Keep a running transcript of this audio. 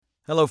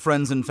Hello,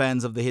 friends and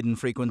fans of the Hidden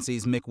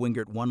Frequencies. Mick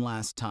Wingert one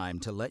last time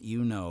to let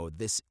you know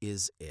this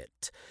is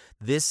it.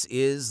 This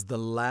is the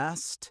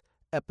last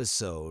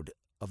episode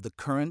of the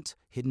current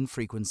Hidden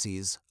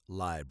Frequencies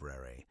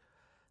library.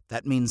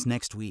 That means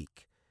next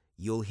week,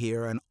 you'll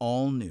hear an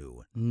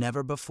all-new,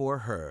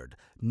 never-before-heard,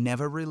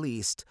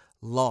 never-released,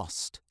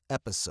 lost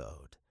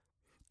episode.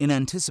 In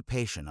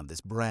anticipation of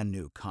this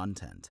brand-new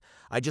content,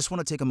 I just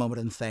want to take a moment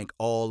and thank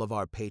all of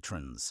our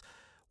patrons.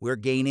 We're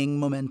gaining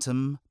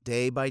momentum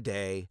day by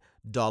day,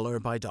 dollar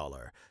by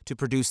dollar, to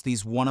produce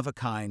these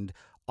one-of-a-kind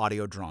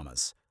audio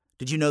dramas.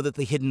 Did you know that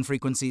the Hidden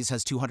Frequencies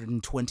has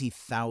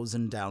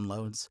 220,000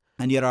 downloads?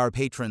 And yet our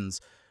patrons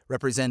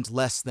represent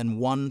less than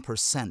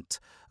 1%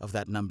 of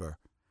that number.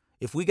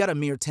 If we got a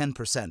mere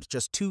 10%,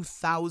 just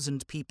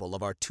 2,000 people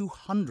of our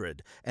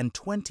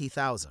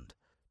 220,000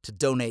 to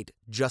donate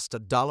just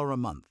 $1 a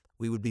month,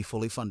 we would be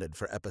fully funded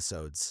for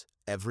episodes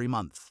every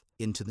month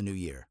into the new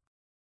year.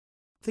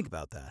 Think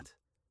about that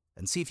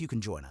and see if you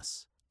can join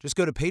us. Just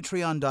go to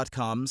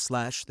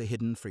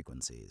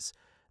patreon.com/thehiddenfrequencies.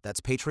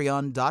 That's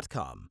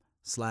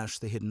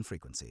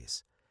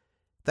patreon.com/thehiddenfrequencies.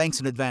 Thanks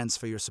in advance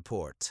for your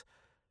support.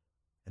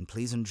 And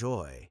please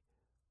enjoy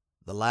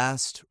the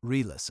last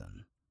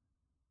re-listen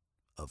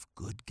of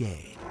Good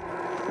Game.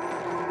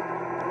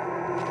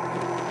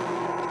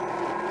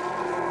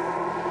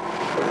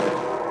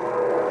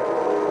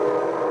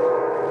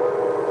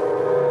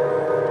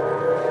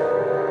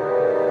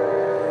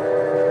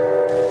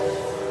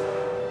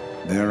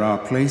 There are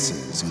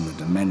places in the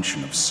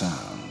dimension of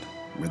sound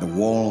where the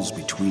walls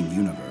between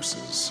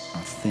universes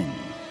are thin.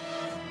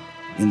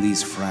 In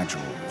these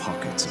fragile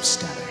pockets of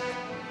static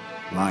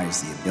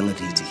lies the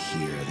ability to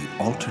hear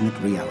the alternate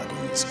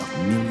realities of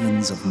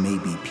millions of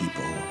maybe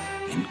people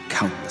in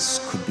countless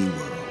could-be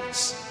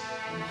worlds,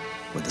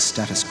 where the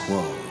status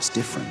quo is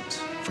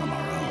different from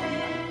our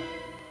own.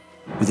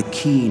 With a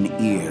keen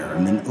ear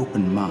and an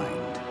open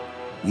mind,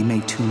 we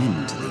may tune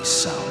into these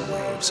sound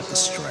waves of the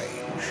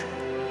strange,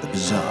 the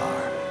bizarre,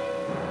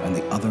 and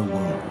the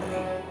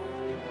otherworldly.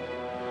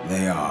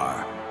 They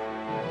are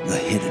the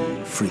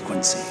Hidden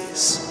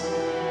Frequencies.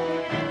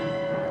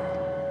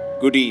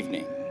 Good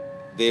evening.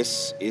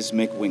 This is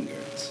Mick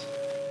Wingert.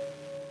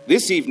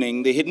 This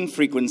evening, the Hidden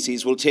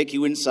Frequencies will take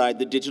you inside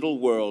the digital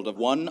world of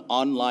one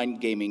online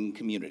gaming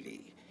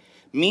community.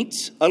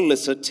 Meet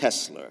Alyssa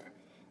Tesler,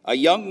 a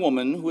young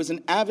woman who is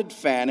an avid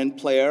fan and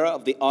player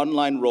of the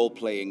online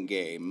role-playing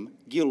game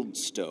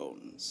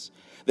Guildstones.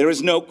 There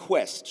is no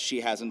quest she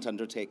hasn't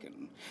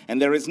undertaken,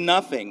 and there is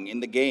nothing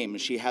in the game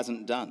she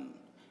hasn't done.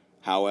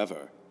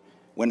 However,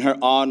 when her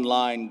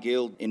online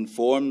guild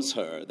informs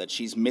her that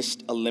she's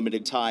missed a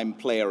limited-time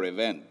player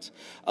event,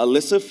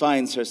 Alyssa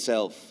finds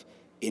herself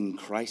in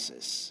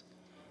crisis.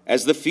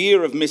 As the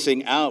fear of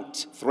missing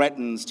out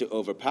threatens to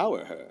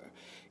overpower her,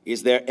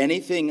 is there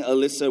anything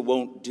Alyssa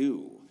won't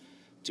do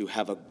to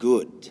have a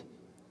good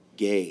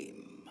game?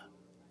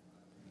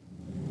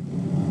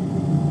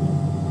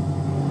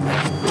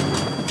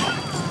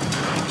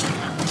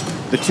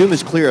 The tomb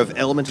is clear of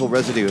elemental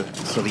residue,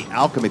 so the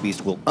alchemy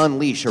beast will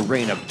unleash a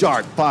rain of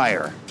dark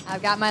fire.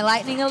 I've got my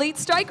lightning elite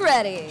strike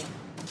ready.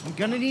 I'm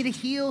gonna need a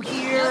heal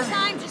here. No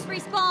time, just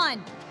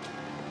respawn.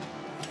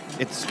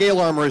 Its scale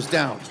armor is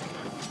down.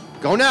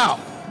 Go now!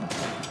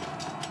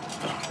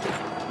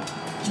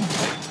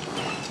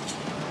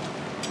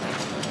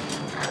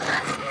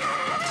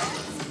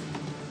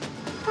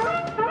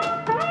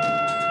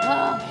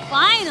 Oh,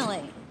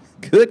 finally.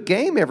 Good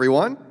game,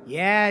 everyone.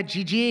 Yeah,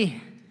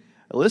 GG.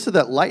 Alyssa,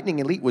 that lightning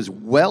elite was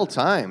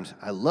well-timed.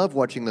 I love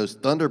watching those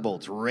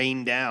thunderbolts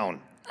rain down.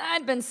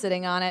 I'd been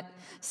sitting on it.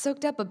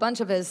 Soaked up a bunch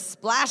of his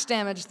splash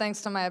damage thanks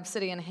to my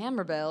obsidian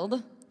hammer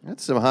build.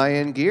 That's some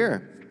high-end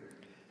gear.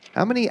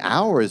 How many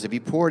hours have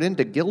you poured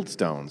into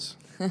Guildstones?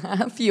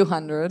 A few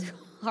hundred.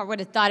 I would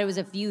have thought it was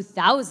a few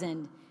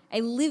thousand.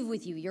 I live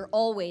with you. You're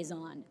always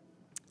on.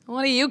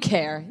 What do you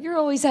care? You're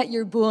always at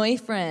your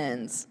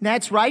boyfriend's.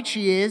 That's right,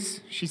 she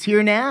is. She's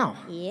here now.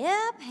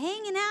 Yep,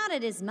 hanging out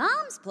at his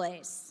mom's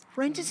place.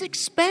 Rent is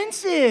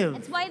expensive.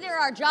 That's why there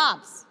are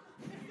jobs.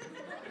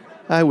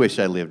 I wish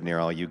I lived near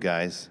all you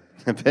guys.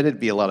 I bet it'd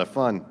be a lot of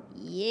fun.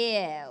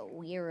 Yeah,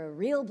 we're a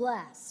real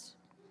blast.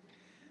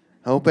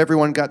 Hope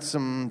everyone got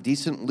some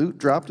decent loot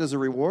dropped as a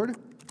reward.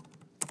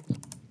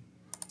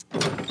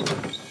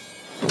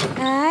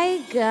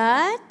 I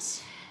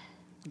got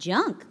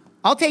junk.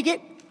 I'll take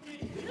it.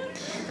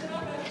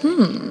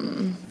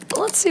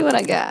 Let's see what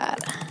I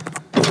got.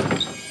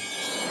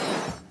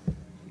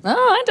 Oh,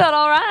 I did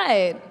all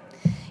right.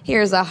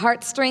 Here's a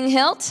heartstring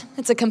hilt.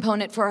 It's a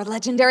component for a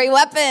legendary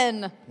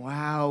weapon.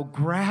 Wow,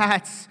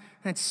 grats.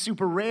 That's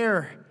super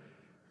rare.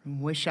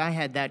 Wish I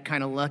had that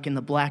kind of luck in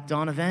the Black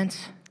Dawn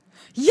event.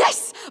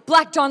 Yes!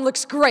 Black Dawn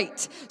looks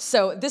great.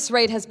 So this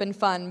raid has been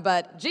fun,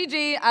 but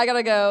GG, I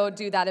gotta go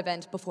do that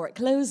event before it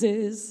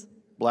closes.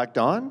 Black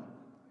Dawn?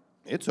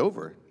 It's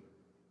over.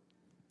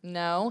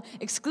 No,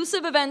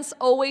 exclusive events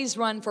always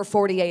run for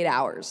 48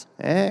 hours.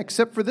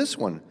 Except for this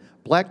one.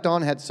 Black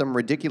Dawn had some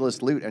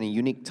ridiculous loot and a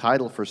unique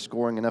title for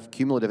scoring enough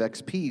cumulative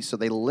XP, so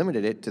they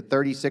limited it to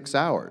 36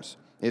 hours.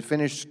 It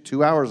finished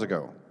 2 hours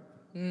ago.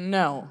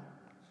 No.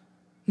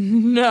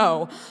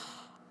 No.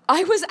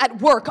 I was at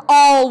work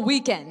all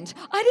weekend.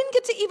 I didn't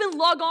get to even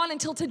log on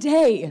until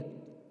today.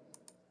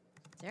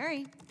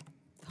 Sorry.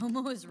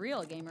 FOMO is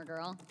real, gamer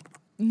girl.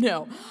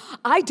 No,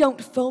 I don't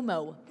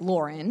FOMO,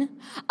 Lauren.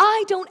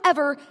 I don't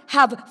ever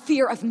have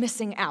fear of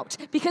missing out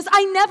because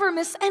I never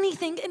miss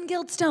anything in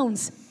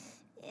Guildstones.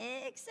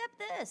 Except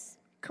this.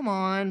 Come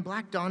on,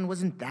 Black Dawn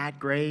wasn't that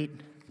great.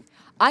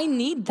 I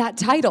need that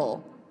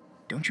title.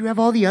 Don't you have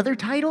all the other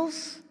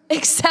titles?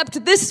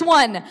 Except this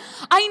one.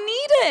 I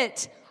need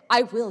it.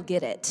 I will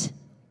get it.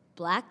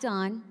 Black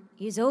Dawn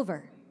is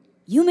over.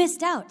 You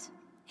missed out.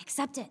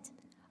 Accept it.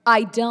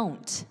 I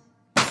don't.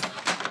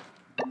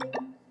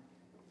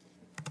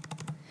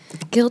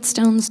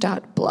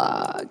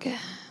 Guildstones.blog.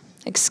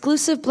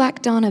 Exclusive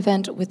Black Dawn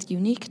event with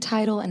unique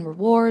title and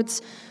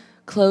rewards.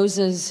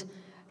 Closes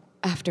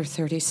after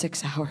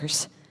 36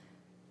 hours.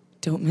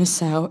 Don't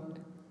miss out.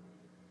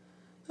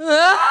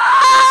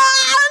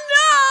 Ah,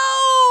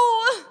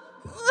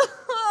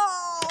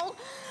 no!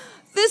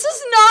 This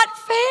is not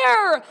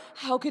fair.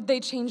 How could they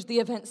change the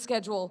event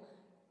schedule?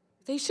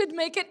 They should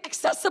make it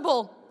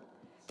accessible.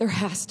 There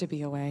has to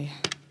be a way.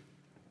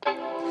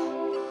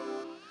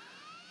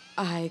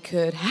 I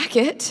could hack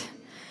it,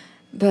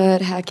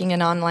 but hacking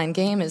an online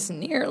game is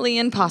nearly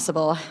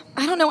impossible.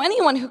 I don't know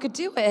anyone who could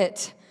do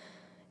it.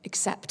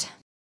 Except,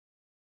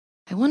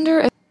 I wonder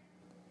if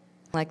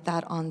like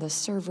that on the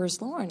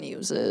servers Lauren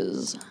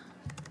uses.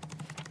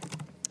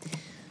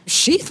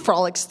 Sheath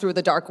frolics through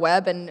the dark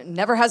web and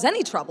never has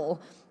any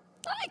trouble.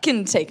 I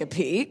can take a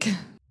peek.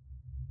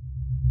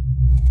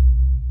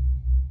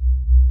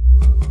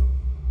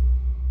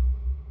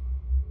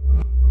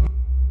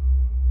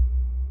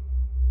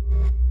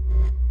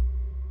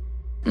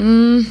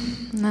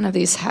 None of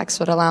these hacks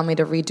would allow me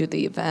to redo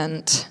the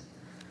event.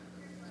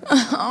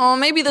 Oh,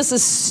 maybe this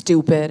is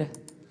stupid.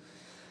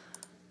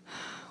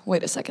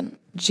 Wait a second.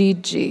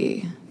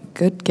 GG.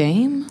 Good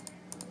game?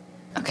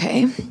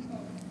 Okay.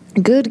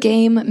 Good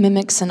game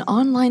mimics an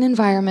online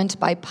environment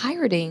by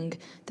pirating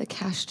the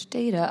cached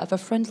data of a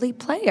friendly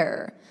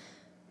player.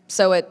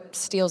 So it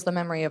steals the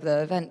memory of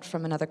the event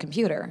from another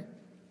computer.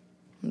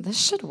 This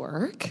should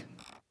work.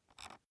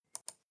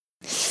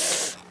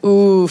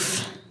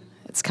 Oof.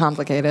 It's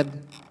complicated.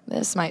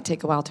 This might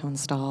take a while to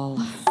install.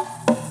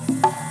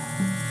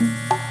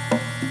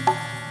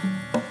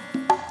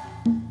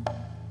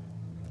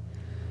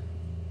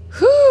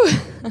 Whew.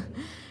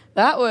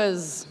 That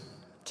was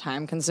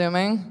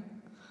time-consuming.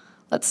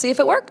 Let's see if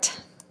it worked.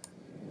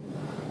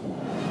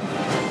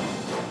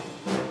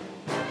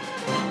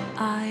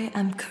 I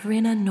am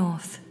Corinna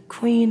North,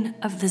 Queen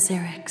of the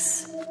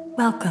Xerix.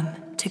 Welcome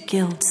to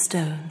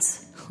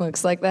Guildstones.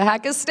 Looks like the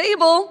hack is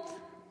stable.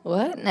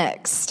 What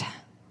next?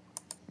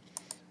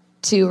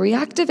 To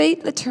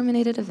reactivate the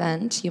terminated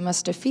event, you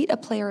must defeat a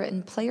player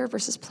in player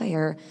versus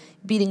player.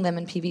 Beating them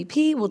in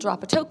PvP will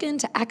drop a token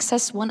to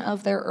access one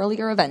of their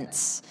earlier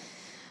events.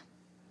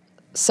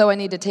 So I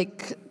need to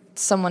take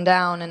someone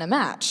down in a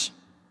match.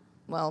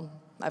 Well,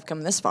 I've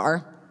come this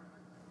far.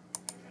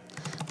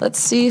 Let's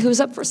see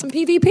who's up for some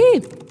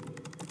PvP.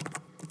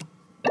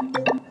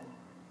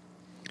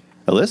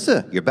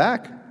 Alyssa, you're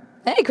back.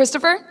 Hey,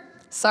 Christopher.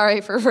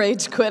 Sorry for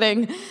rage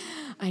quitting.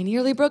 I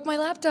nearly broke my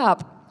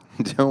laptop.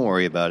 Don't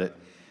worry about it.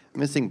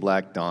 Missing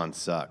Black Dawn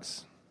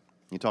sucks.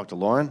 You talked to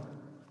Lauren?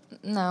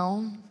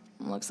 No,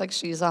 looks like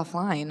she's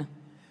offline.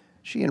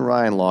 She and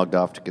Ryan logged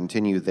off to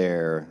continue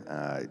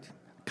their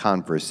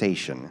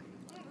conversation.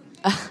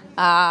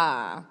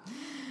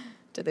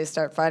 Did they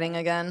start fighting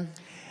again?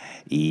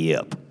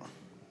 Yep.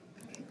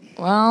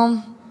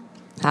 Well,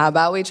 how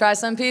about we try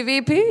some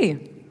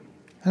PvP?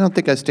 I don't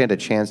think I stand a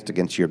chance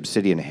against your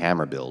obsidian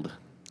hammer build.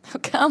 Oh,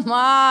 come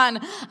on.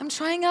 I'm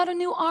trying out a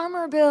new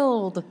armor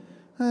build.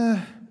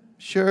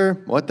 Sure,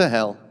 what the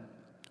hell.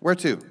 Where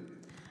to?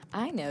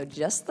 I know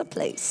just the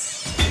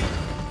place.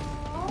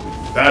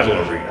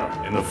 Battle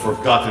arena in the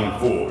Forgotten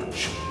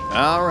Forge.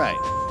 All right,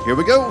 here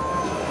we go.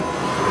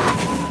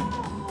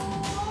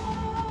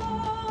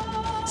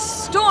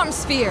 Storm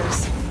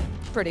spheres.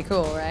 Pretty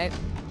cool, right?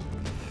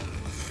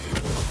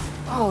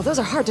 Oh, those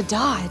are hard to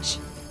dodge.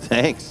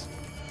 Thanks.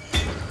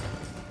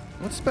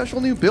 What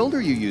special new build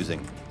are you using?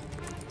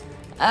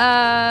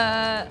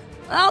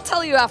 I'll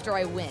tell you after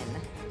I win.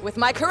 With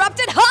my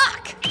corrupted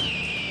hawk!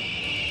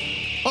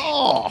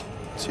 Oh,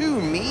 too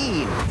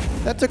mean.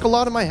 That took a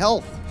lot of my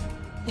health.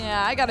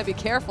 Yeah, I gotta be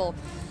careful.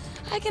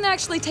 I can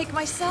actually take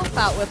myself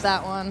out with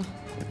that one.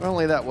 If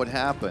only that would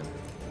happen.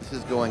 This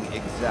is going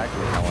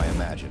exactly how I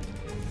imagined.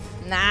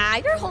 Nah,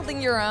 you're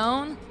holding your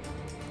own.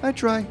 I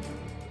try.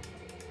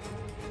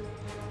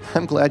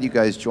 I'm glad you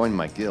guys joined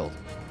my guild.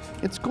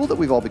 It's cool that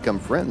we've all become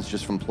friends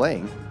just from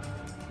playing.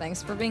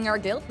 Thanks for being our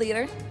guild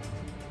leader.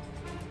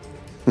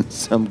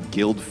 Some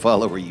guild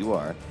follower you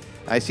are.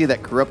 I see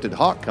that corrupted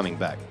hawk coming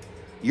back.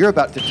 You're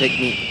about to take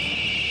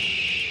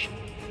me...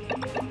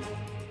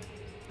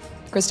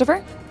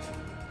 Christopher?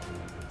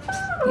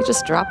 You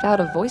just dropped out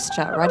of voice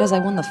chat right as I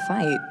won the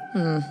fight.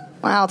 Well,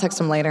 I'll text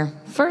him later.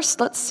 First,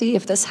 let's see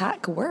if this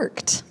hack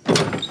worked.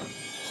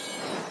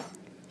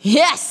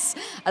 Yes!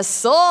 A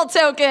soul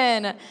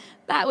token!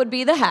 That would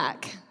be the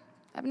hack.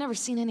 I've never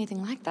seen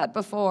anything like that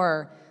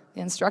before.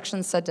 The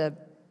instructions said to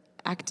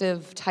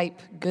active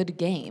type good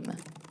game.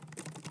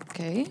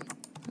 Okay.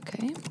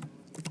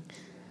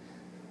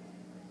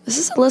 This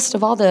is a list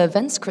of all the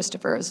events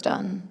Christopher has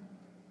done.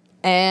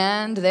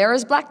 And there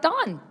is Black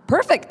Dawn.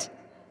 Perfect.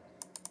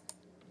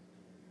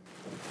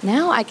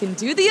 Now I can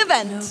do the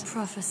event. No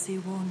prophecy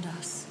warned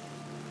us.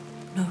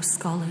 No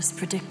scholars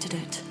predicted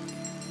it.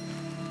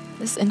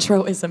 This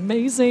intro is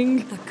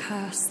amazing. The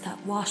curse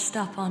that washed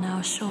up on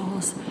our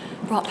shores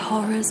brought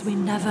horrors we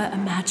never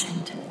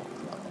imagined.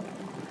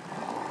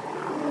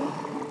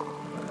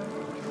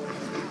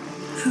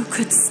 Who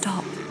could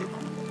stop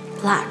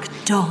Black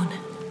Dawn?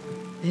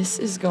 This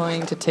is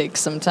going to take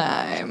some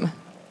time.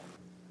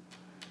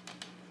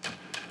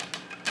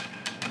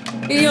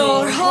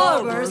 Your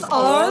harbors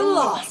are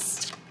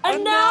lost,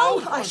 and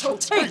now I shall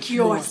take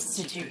your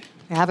city.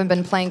 I haven't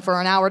been playing for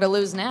an hour to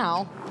lose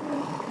now.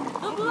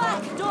 The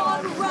Black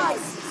Dawn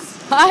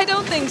rises. I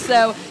don't think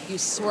so, you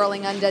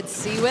swirling undead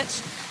sea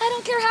witch. I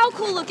don't care how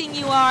cool looking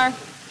you are.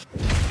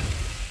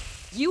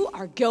 You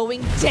are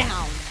going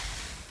down.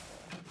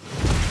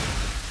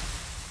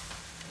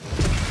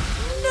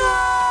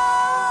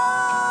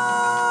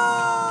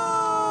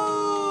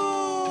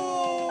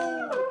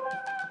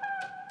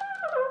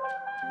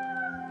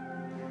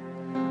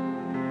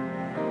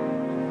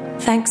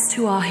 Thanks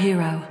to our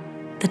hero,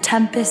 the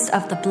Tempest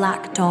of the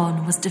Black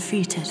Dawn was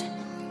defeated.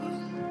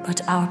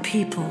 But our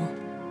people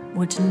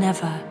would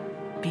never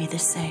be the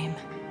same.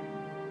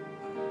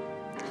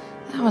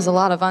 That was a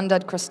lot of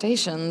undead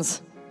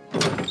crustaceans.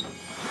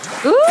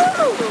 Ooh!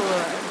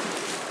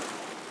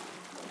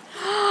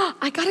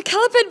 I got a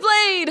Kelpid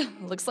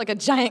blade! Looks like a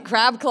giant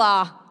crab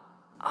claw.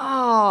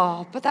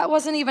 Oh, but that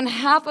wasn't even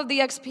half of the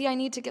XP I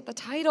need to get the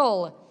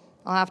title.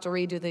 I'll have to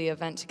redo the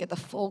event to get the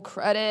full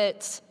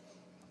credit.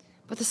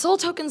 But the soul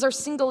tokens are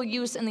single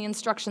use, and the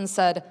instructions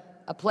said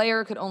a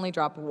player could only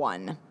drop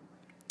one.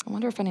 I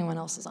wonder if anyone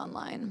else is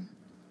online.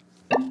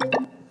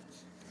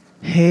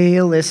 Hey,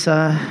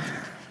 Alyssa.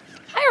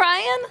 Hi,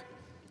 Ryan.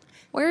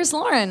 Where's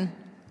Lauren?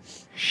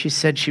 She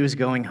said she was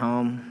going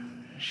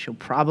home. She'll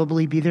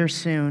probably be there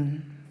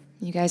soon.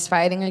 You guys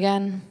fighting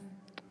again?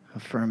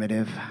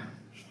 Affirmative.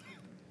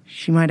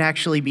 She might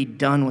actually be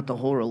done with the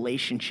whole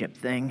relationship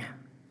thing.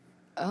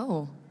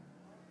 Oh.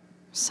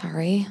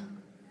 Sorry.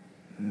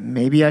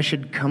 Maybe I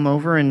should come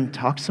over and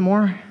talk some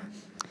more?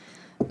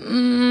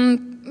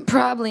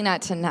 Probably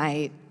not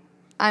tonight.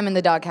 I'm in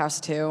the doghouse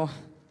too.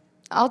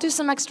 I'll do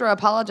some extra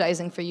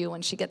apologizing for you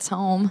when she gets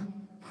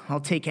home. I'll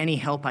take any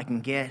help I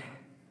can get.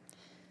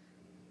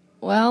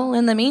 Well,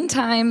 in the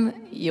meantime,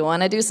 you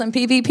want to do some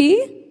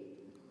PvP?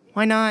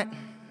 Why not?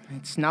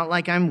 It's not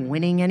like I'm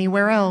winning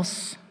anywhere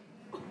else.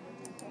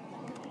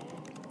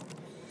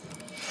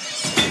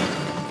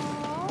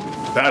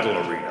 Battle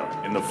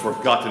arena in the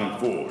Forgotten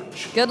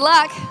Forge. Good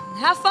luck.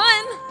 Have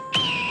fun.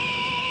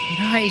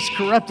 Nice,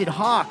 corrupted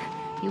hawk.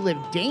 You live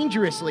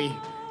dangerously.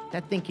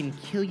 That thing can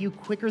kill you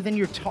quicker than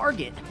your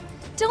target.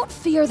 Don't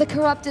fear the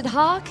corrupted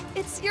hawk.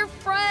 It's your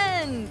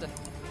friend.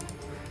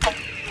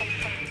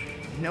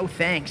 No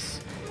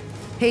thanks.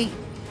 Hey,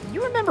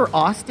 you remember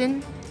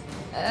Austin?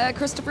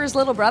 Christopher's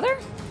little brother?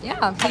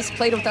 Yeah, he's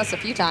played with us a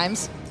few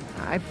times.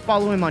 I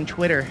follow him on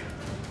Twitter.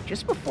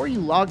 Just before you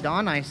logged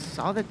on, I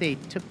saw that they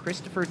took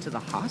Christopher to the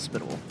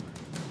hospital.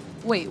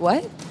 Wait,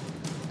 what?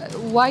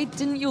 Why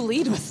didn't you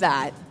lead with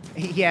that?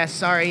 Yeah,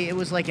 sorry, it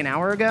was like an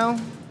hour ago.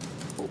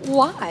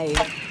 Why?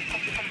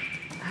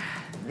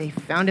 They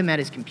found him at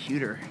his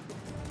computer.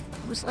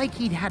 It was like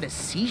he'd had a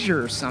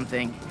seizure or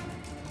something.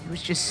 He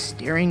was just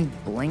staring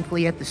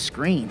blankly at the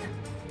screen.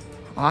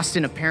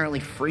 Austin apparently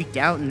freaked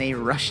out and they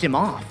rushed him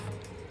off.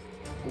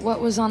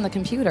 What was on the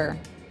computer?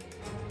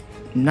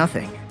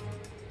 Nothing.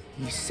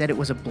 He said it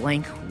was a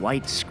blank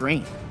white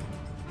screen.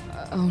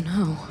 Oh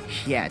no.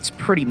 Yeah, it's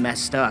pretty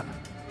messed up.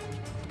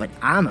 But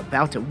I'm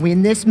about to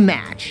win this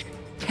match.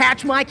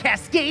 Catch my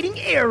cascading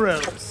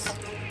arrows!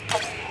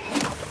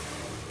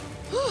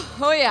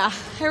 Oh yeah,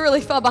 I really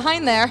fell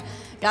behind there.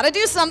 Gotta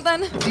do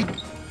something.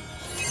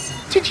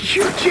 Did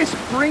you just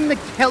bring the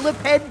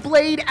Kelpid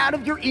blade out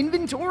of your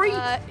inventory?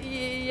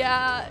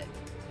 Yeah.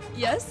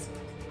 Yes?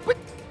 But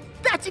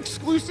that's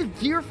exclusive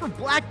gear for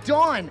Black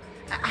Dawn.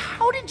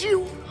 How did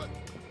you...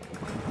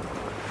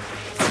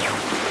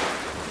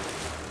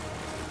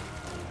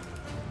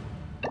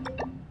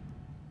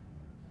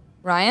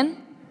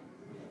 Ryan?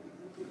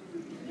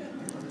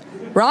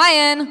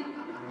 Ryan!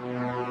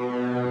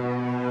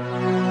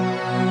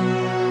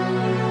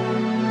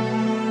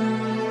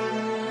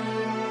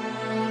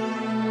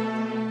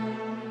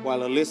 While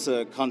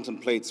Alyssa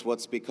contemplates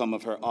what's become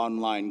of her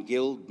online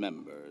guild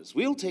members,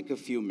 we'll take a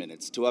few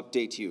minutes to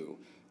update you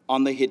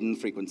on the Hidden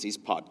Frequencies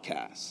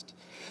podcast.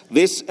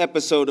 This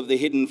episode of the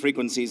Hidden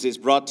Frequencies is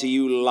brought to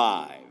you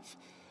live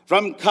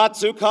from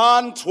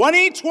KatsuCon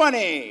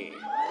 2020.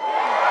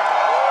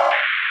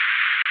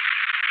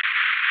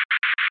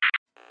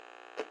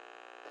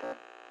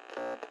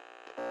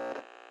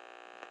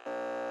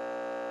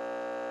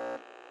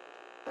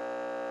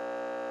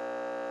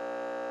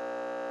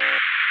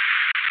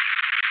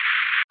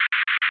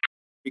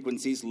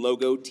 Frequencies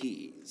logo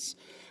tees.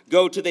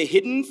 Go to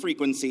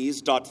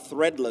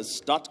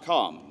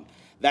thehiddenfrequencies.threadless.com.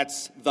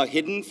 That's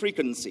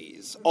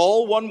thehiddenfrequencies,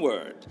 all one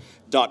word,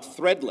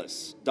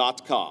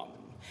 .threadless.com.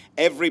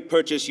 Every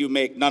purchase you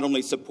make not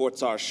only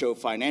supports our show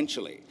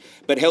financially,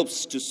 but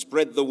helps to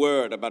spread the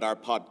word about our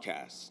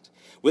podcast.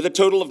 With a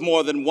total of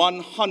more than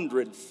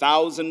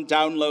 100,000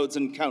 downloads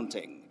and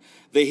counting,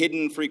 The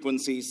Hidden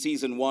Frequencies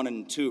Season 1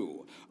 and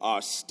 2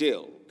 are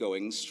still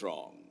going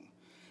strong.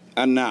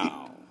 And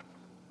now,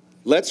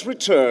 let's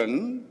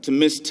return to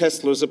Miss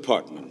Tesler's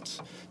apartment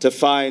to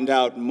find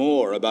out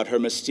more about her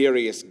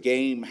mysterious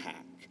game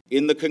hack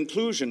in the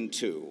conclusion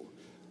to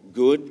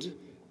Good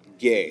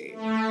Game.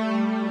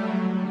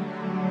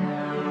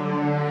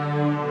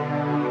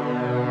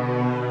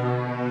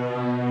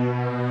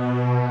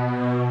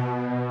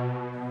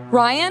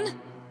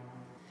 Ryan?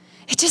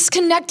 It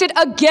disconnected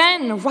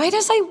again, right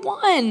as I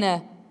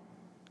won.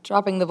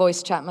 Dropping the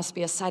voice chat must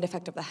be a side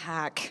effect of the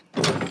hack.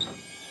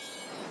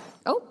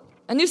 Oh,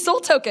 a new soul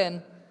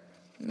token.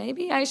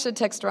 Maybe I should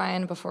text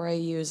Ryan before I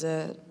use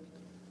it.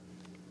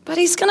 But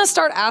he's gonna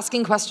start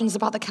asking questions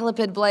about the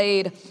Kelipid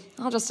blade.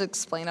 I'll just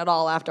explain it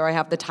all after I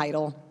have the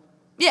title.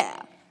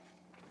 Yeah.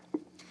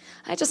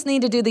 I just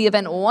need to do the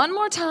event one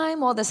more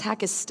time while this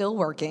hack is still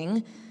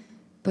working.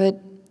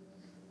 But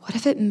what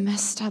if it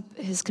messed up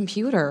his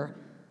computer?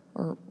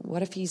 Or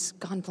what if he's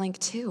gone blank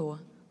too?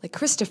 Like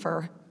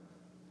Christopher.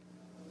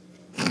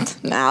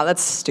 Nah,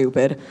 that's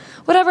stupid.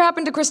 Whatever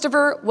happened to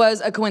Christopher was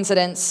a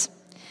coincidence.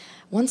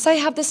 Once I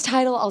have this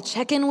title, I'll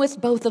check in with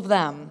both of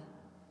them.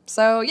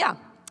 So yeah,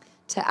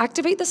 to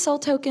activate the soul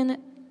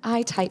token,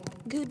 I type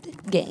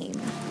good game.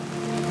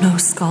 No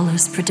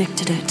scholars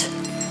predicted it.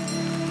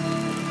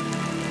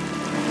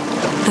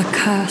 The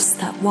curse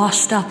that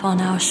washed up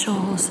on our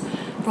shores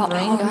brought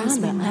horrors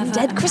we never dead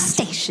imagined.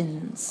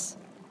 crustaceans.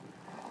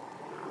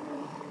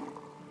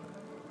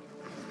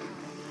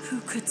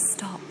 Who could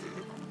stop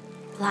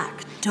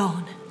Black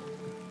Dawn?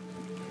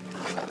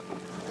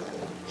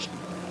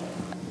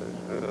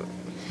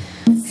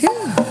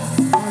 Phew,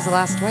 that was the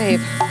last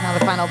wave. Now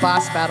the final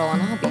boss battle,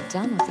 and I'll be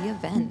done with the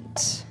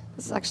event.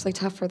 This is actually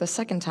tough for the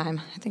second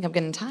time. I think I'm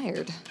getting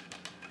tired.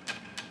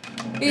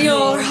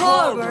 Your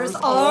harbors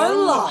are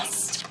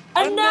lost,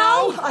 and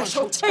now I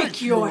shall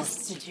take your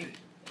city.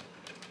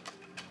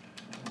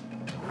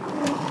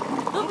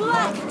 The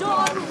Black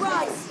Dawn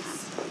rises.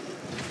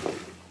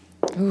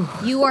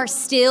 You are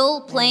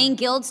still playing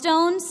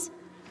Guildstones?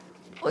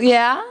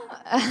 Yeah,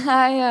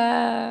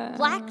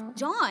 Black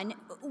Dawn?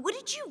 What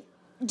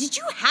did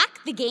you hack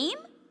the game?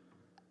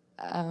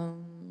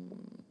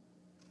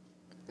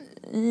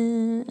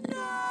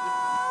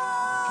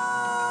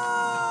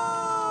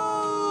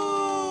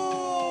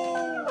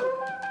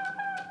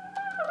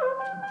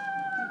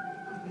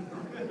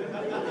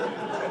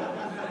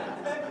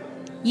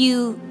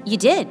 You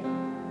did.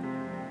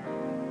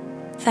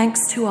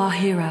 Thanks to our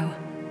hero,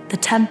 the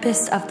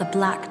Tempest of the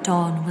Black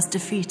Dawn was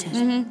defeated.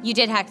 Mm-hmm. You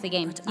did hack the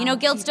game. But You know, our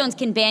Guildstones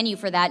can ban you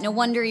for that. No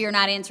wonder you're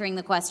not answering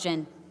the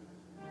question.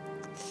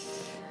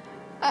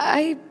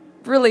 I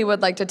really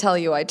would like to tell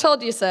you I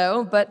told you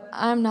so, but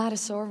I'm not a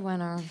sore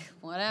winner.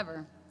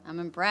 Whatever. I'm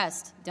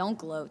impressed. Don't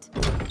gloat.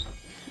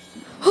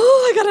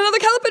 Oh, I got another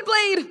Kelipid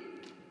blade!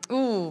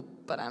 Ooh,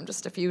 but I'm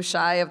just a few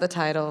shy of the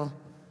title.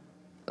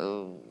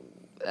 Ooh,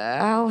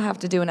 I'll have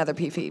to do another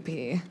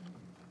PvP.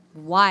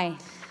 Why?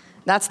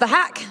 That's the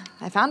hack.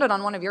 I found it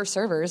on one of your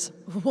servers.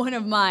 One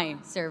of my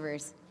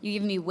servers. You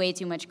give me way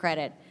too much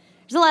credit.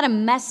 There's a lot of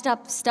messed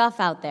up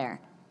stuff out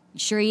there. You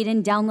sure you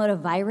didn't download a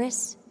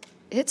virus?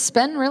 It's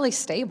been really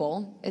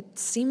stable. It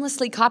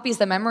seamlessly copies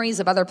the memories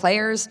of other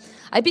players.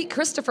 I beat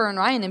Christopher and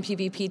Ryan in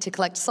PvP to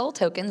collect soul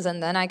tokens,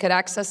 and then I could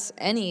access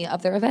any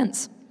of their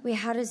events. Wait,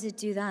 how does it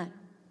do that?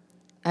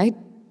 I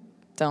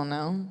don't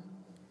know.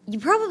 You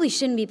probably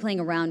shouldn't be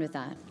playing around with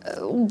that.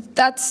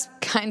 That's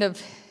kind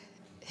of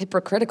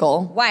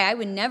hypocritical. Why? I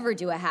would never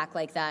do a hack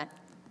like that.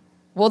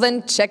 Well,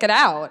 then check it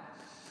out.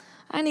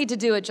 I need to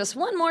do it just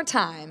one more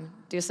time.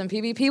 Do some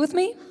PvP with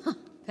me?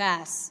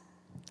 Pass.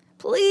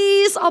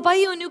 Please, I'll buy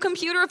you a new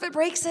computer if it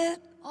breaks it.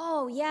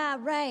 Oh, yeah,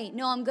 right.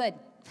 No, I'm good.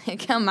 Hey,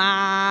 come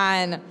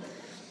on.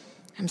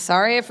 I'm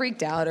sorry I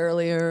freaked out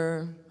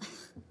earlier.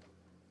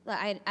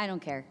 I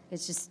don't care.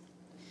 It's just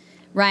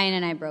Ryan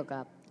and I broke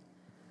up.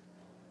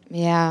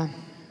 Yeah,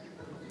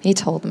 he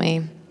told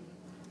me.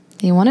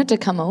 He wanted to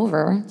come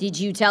over. Did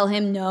you tell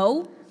him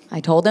no? I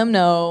told him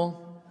no.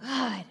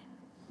 God,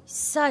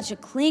 such a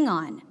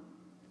Klingon.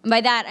 And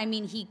by that, I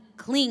mean he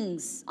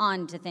clings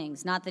on to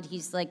things, not that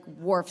he's like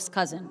Worf's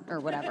cousin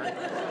or whatever.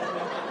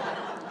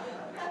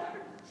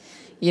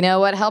 You know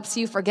what helps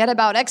you forget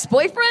about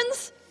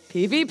ex-boyfriends?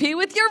 PvP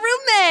with your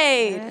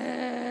roommate.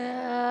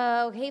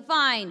 Okay,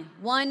 fine.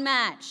 One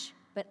match.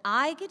 But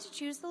I get to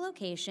choose the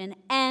location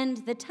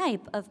and the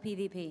type of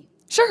PvP.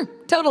 Sure,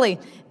 totally.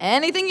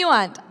 Anything you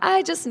want.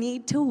 I just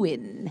need to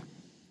win.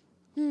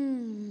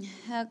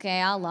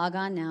 Okay, I'll log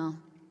on now.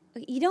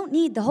 You don't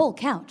need the whole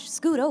couch.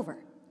 Scoot over.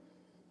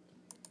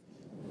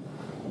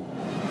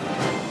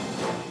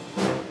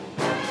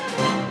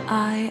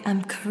 I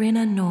am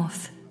Karina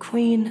North,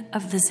 Queen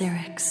of the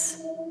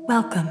Xerix.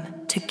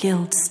 Welcome to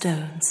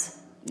Guildstones.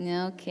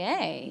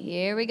 Okay,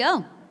 here we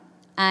go.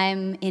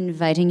 I'm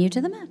inviting you to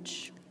the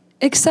match.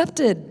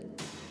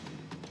 Accepted.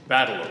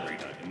 Battle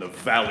arena in the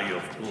Valley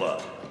of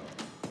Blood.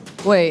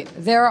 Wait,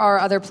 there are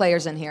other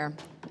players in here.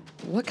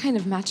 What kind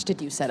of match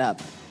did you set up?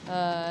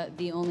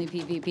 The only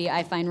PvP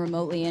I find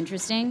remotely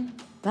interesting,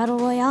 Battle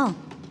Royale.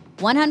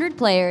 100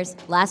 players,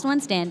 last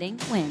one standing,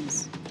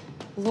 wins.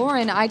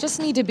 Lauren, I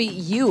just need to beat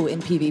you in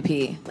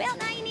PvP. Well,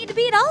 now you need to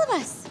beat all of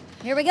us.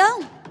 Here we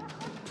go.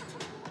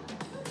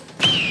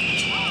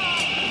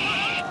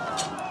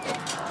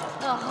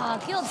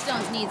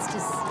 Guildstones needs to,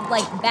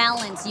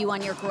 balance you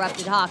on your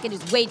corrupted hawk. It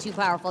is way too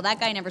powerful. That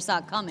guy never saw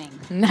it coming.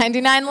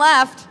 99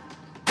 left.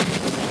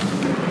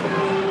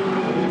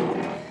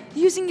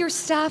 Using your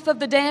Staff of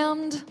the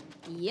Damned?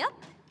 Yep,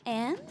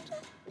 and?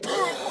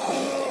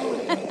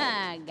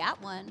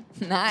 Got one.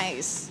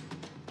 Nice.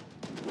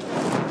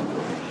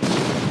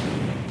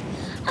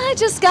 I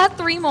just got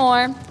 3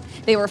 more.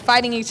 They were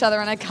fighting each other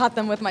and I caught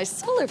them with my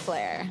solar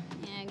flare.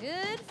 Yeah,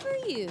 good for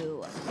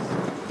you.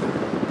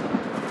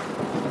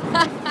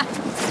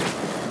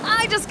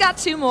 I just got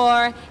 2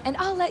 more, and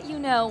I'll let you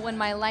know when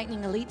my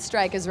lightning elite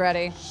strike is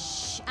ready.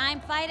 Shh, I'm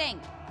fighting.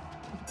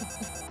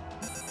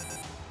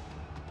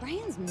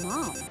 Ryan's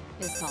mom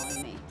is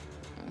calling me.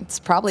 It's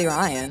probably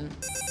Ryan.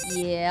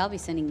 Yeah, I'll be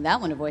sending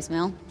that one to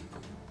voicemail.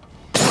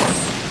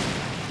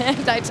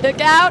 And I took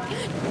out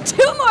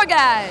 2 more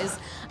guys.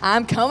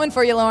 I'm coming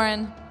for you,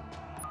 Lauren.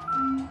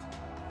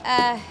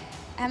 I'm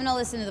gonna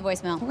listen to the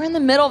voicemail. We're in the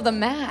middle of the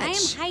match. I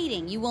am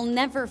hiding. You will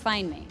never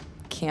find me.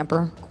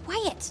 Camper.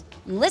 Quiet.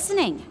 I'm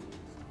listening.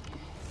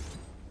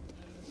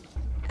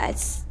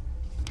 It's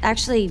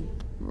actually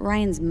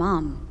Ryan's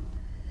mom.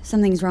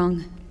 Something's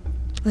wrong.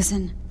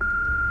 Listen.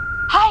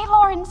 Hi,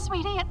 Lauren,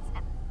 sweetie.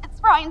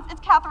 It's Ryan's.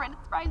 It's Catherine.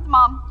 It's Ryan's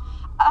mom.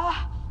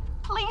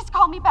 Please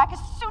call me back as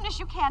soon as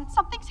you can.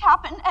 Something's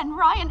happened, and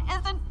Ryan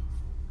isn't.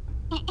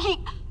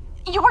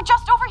 You were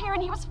just over here,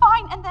 and he was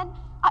fine. And then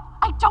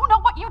I don't know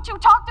what you two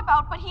talked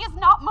about, but he is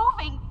not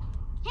moving.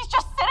 He's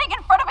just sitting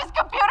in front of his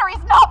computer.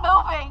 He's not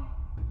moving.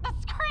 The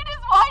screen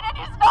is white, and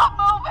he's not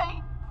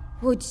moving.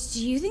 Well,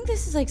 do you think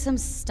this is some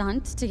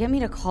stunt to get me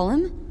to call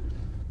him?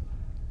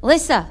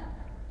 Alyssa,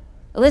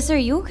 are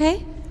you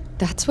okay?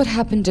 That's what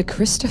happened to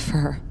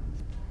Christopher.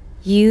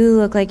 You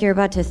look like you're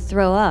about to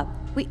throw up.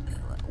 Wait,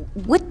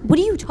 what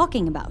are you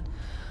talking about?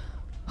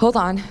 Hold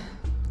on.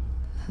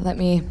 Let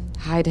me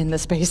hide in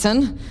this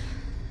basin.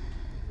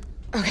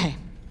 Okay.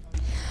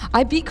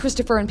 I beat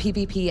Christopher in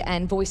PvP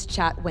and voice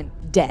chat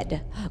went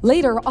dead.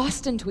 Later,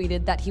 Austin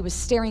tweeted that he was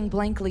staring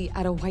blankly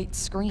at a white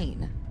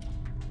screen.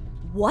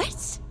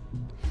 What?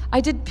 I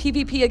did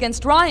PvP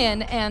against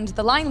Ryan and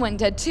the line went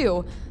dead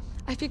too.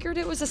 I figured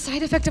it was a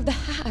side effect of the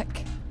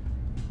hack.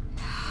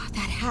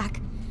 That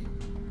hack.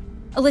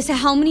 Alyssa,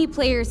 how many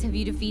players have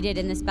you defeated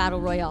in this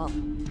battle royale?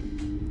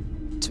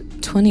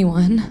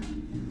 21.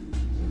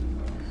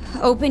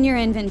 Open your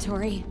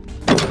inventory.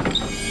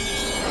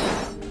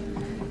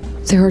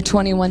 There are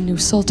 21 new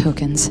soul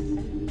tokens.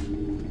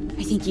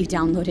 I think you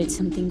downloaded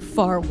something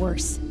far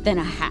worse than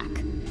a hack.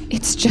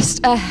 It's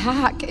just a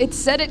hack. It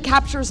said it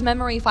captures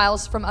memory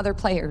files from other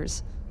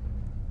players.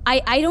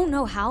 I don't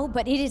know how,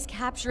 but it is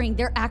capturing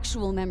their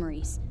actual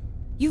memories.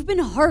 You've been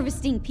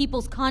harvesting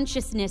people's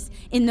consciousness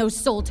in those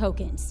soul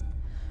tokens.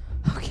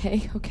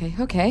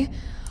 Okay.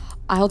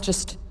 I'll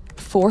just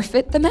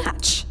forfeit the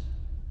match.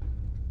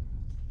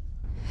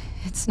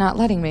 It's not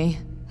letting me.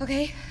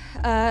 Okay,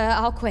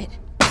 I'll quit.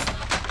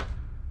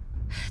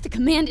 The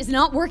command is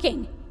not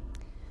working.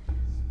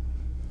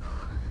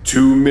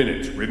 2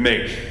 minutes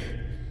remaining.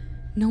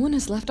 No one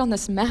is left on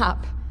this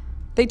map.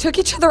 They took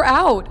each other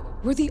out.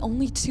 We're the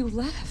only 2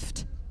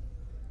 left.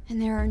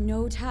 And there are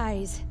no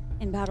ties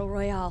in Battle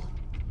Royale.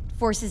 It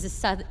forces a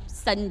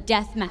sudden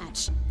death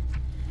match.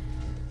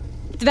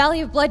 The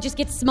Valley of Blood just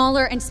gets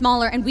smaller and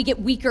smaller, and we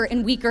get weaker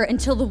and weaker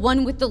until the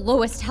one with the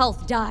lowest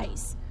health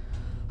dies.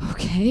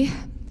 Okay.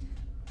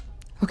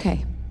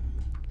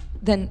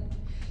 Then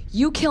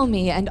you kill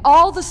me, and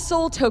all the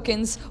soul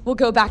tokens will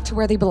go back to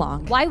where they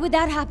belong. Why would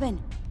that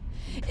happen?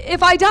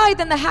 If I die,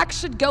 then the hack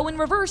should go in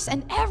reverse,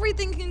 and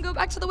everything can go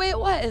back to the way it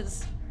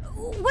was.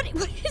 What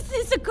is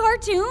this, a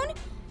cartoon?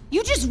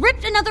 You just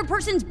ripped another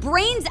person's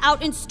brains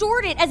out and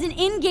stored it as an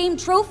in-game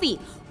trophy.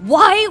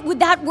 Why would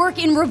that work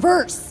in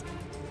reverse?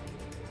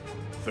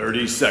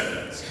 30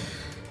 seconds.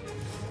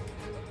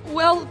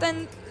 Well,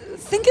 then,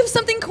 think of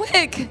something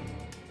quick.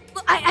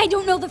 I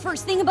don't know the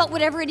first thing about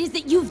whatever it is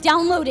that you've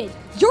downloaded.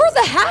 You're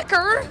the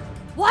hacker!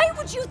 Why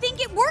would you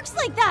think it works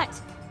like that?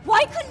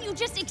 Why couldn't you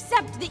just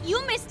accept that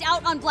you missed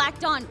out on Black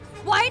Dawn?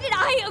 Why did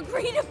I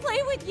agree to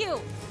play with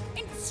you?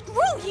 And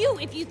screw you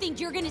if you think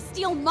you're gonna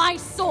steal my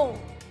soul.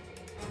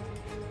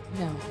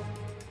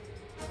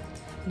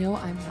 No,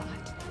 I'm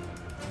not.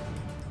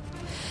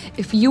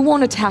 If you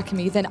won't attack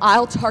me, then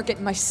I'll target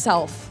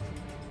myself.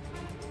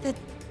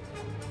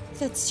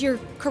 That's your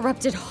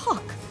corrupted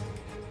hawk.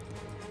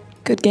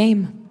 Good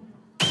game.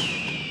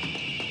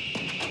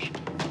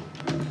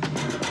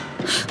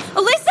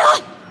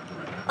 Alyssa!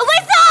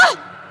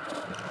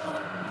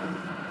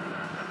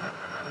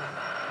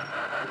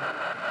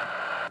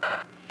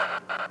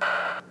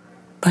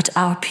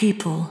 our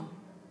people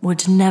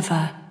would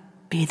never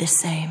be the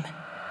same.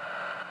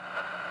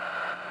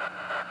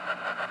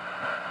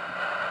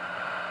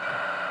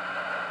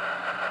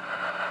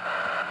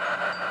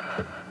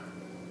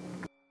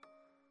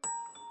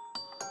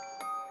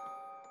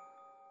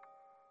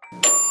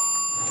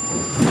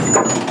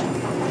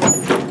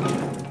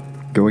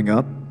 Going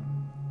up?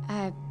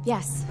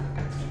 Yes.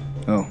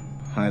 Oh,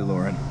 hi,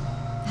 Lauren.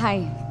 Hi,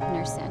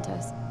 Nurse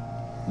Santos.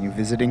 You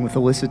visiting with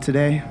Alyssa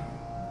today?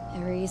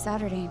 Every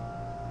Saturday.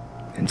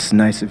 It's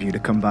nice of you to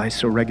come by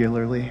so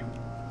regularly.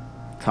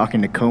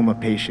 Talking to coma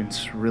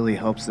patients really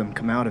helps them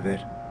come out of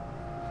it.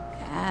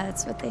 Yeah,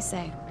 that's what they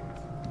say.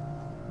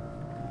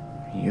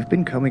 You've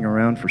been coming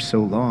around for so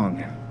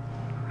long.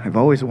 I've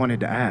always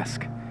wanted to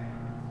ask.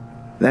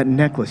 That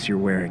necklace you're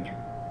wearing,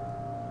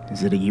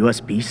 is it a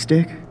USB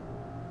stick?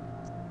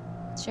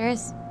 Sure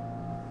is.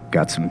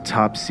 Got some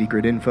top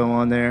secret info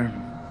on there?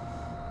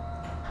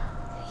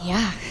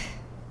 Yeah.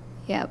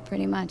 Yeah,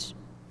 pretty much.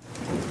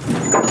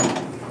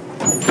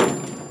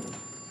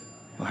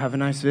 Well, have a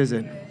nice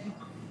visit.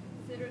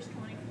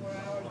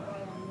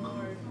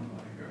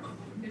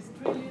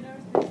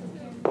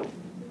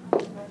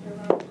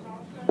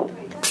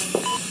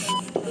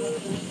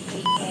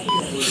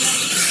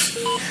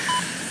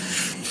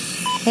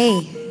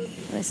 Hey,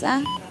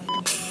 Alyssa.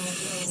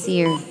 See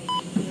you're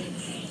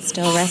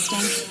still resting?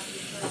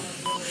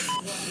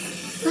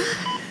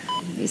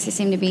 At least they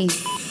seem to be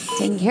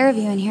taking care of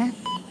you in here.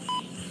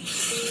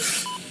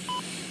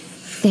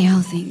 They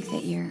all think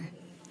that you're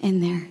in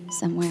there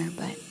somewhere,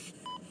 but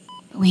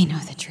we know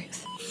the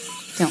truth,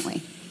 don't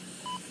we?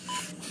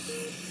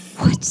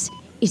 What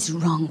is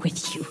wrong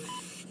with you?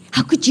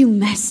 How could you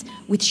mess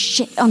with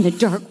shit on the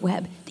dark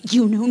web that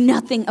you know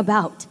nothing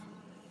about?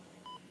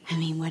 I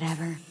mean,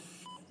 whatever.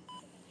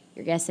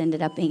 Your guess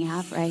ended up being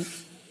half right.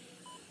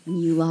 When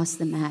you lost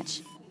the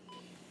match,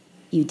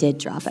 you did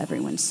drop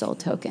everyone's soul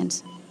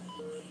tokens.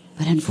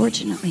 But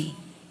unfortunately,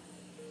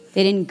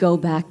 they didn't go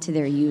back to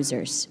their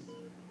users.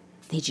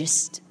 They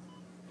just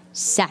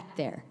sat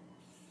there,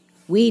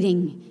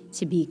 waiting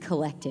to be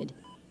collected,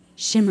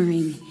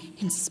 shimmering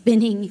and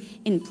spinning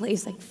in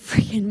place like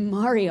freaking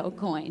Mario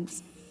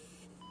coins.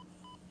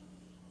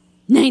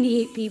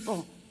 98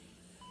 people.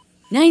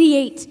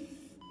 98.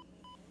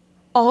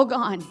 All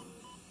gone.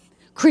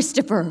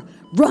 Christopher,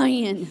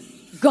 Ryan,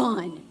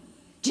 gone.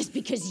 Just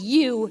because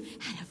you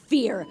had a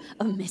fear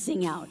of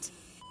missing out.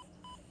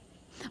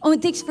 Oh,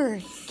 and thanks for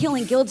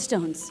killing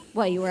Guildstones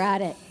while you were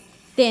at it.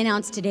 They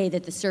announced today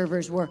that the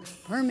servers were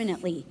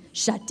permanently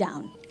shut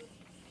down.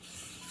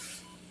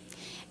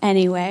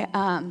 Anyway,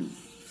 I'm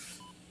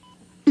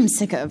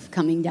sick of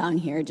coming down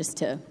here just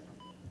to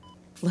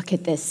look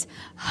at this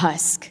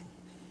husk.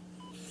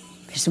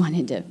 I just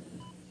wanted to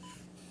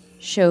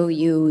show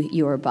you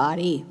your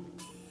body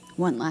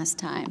one last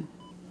time.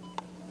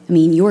 I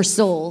mean, your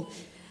soul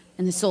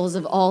and the souls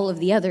of all of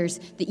the others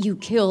that you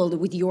killed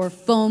with your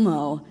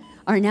FOMO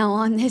are now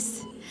on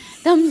this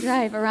thumb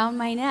drive around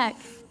my neck.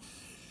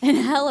 And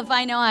hell if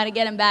I know how to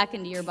get them back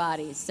into your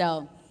bodies.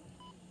 So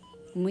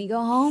when we go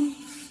home,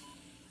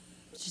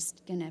 I'm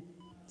just gonna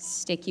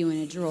stick you in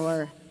a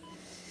drawer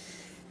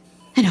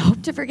and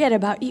hope to forget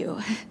about you.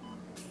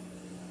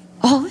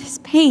 All this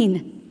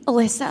pain,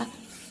 Alyssa,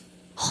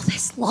 all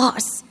this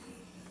loss,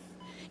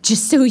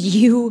 just so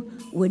you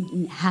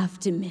wouldn't have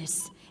to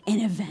miss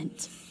an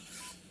event.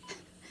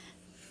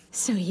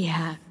 So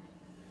yeah,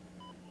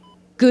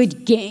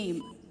 good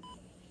game.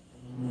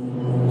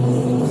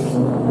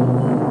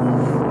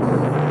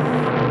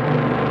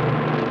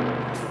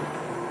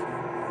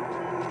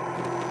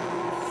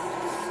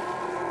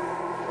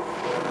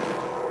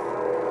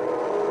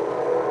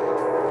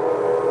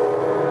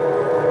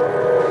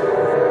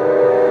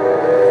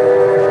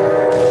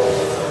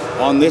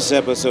 On this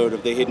episode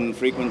of The Hidden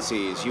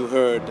Frequencies, you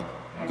heard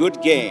Good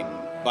Game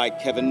by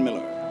Kevin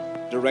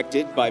Miller,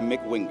 directed by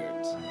Mick Wingert.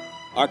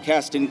 Our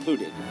cast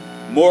included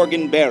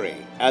Morgan Berry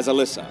as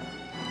Alyssa,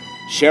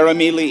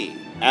 Jeremy Lee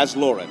as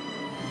Lauren,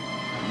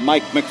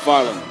 Mike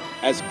McFarland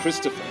as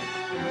Christopher,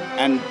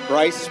 and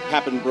Bryce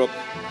Pappenbrook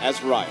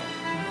as Ryan,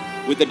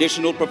 with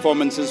additional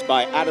performances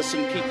by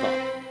Addison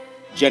Peacock,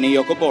 Jenny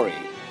Okobori,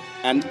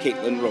 and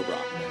Caitlin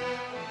Robrock.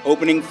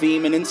 Opening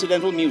theme and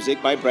incidental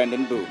music by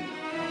Brandon Boone.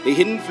 The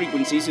Hidden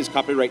Frequencies is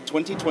copyright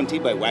 2020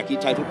 by Wacky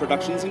Title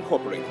Productions,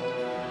 Incorporated.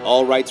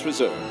 All rights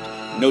reserved.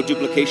 No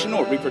duplication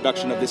or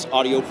reproduction of this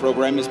audio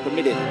program is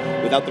permitted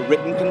without the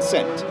written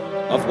consent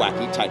of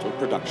Wacky Title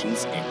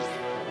Productions, Inc.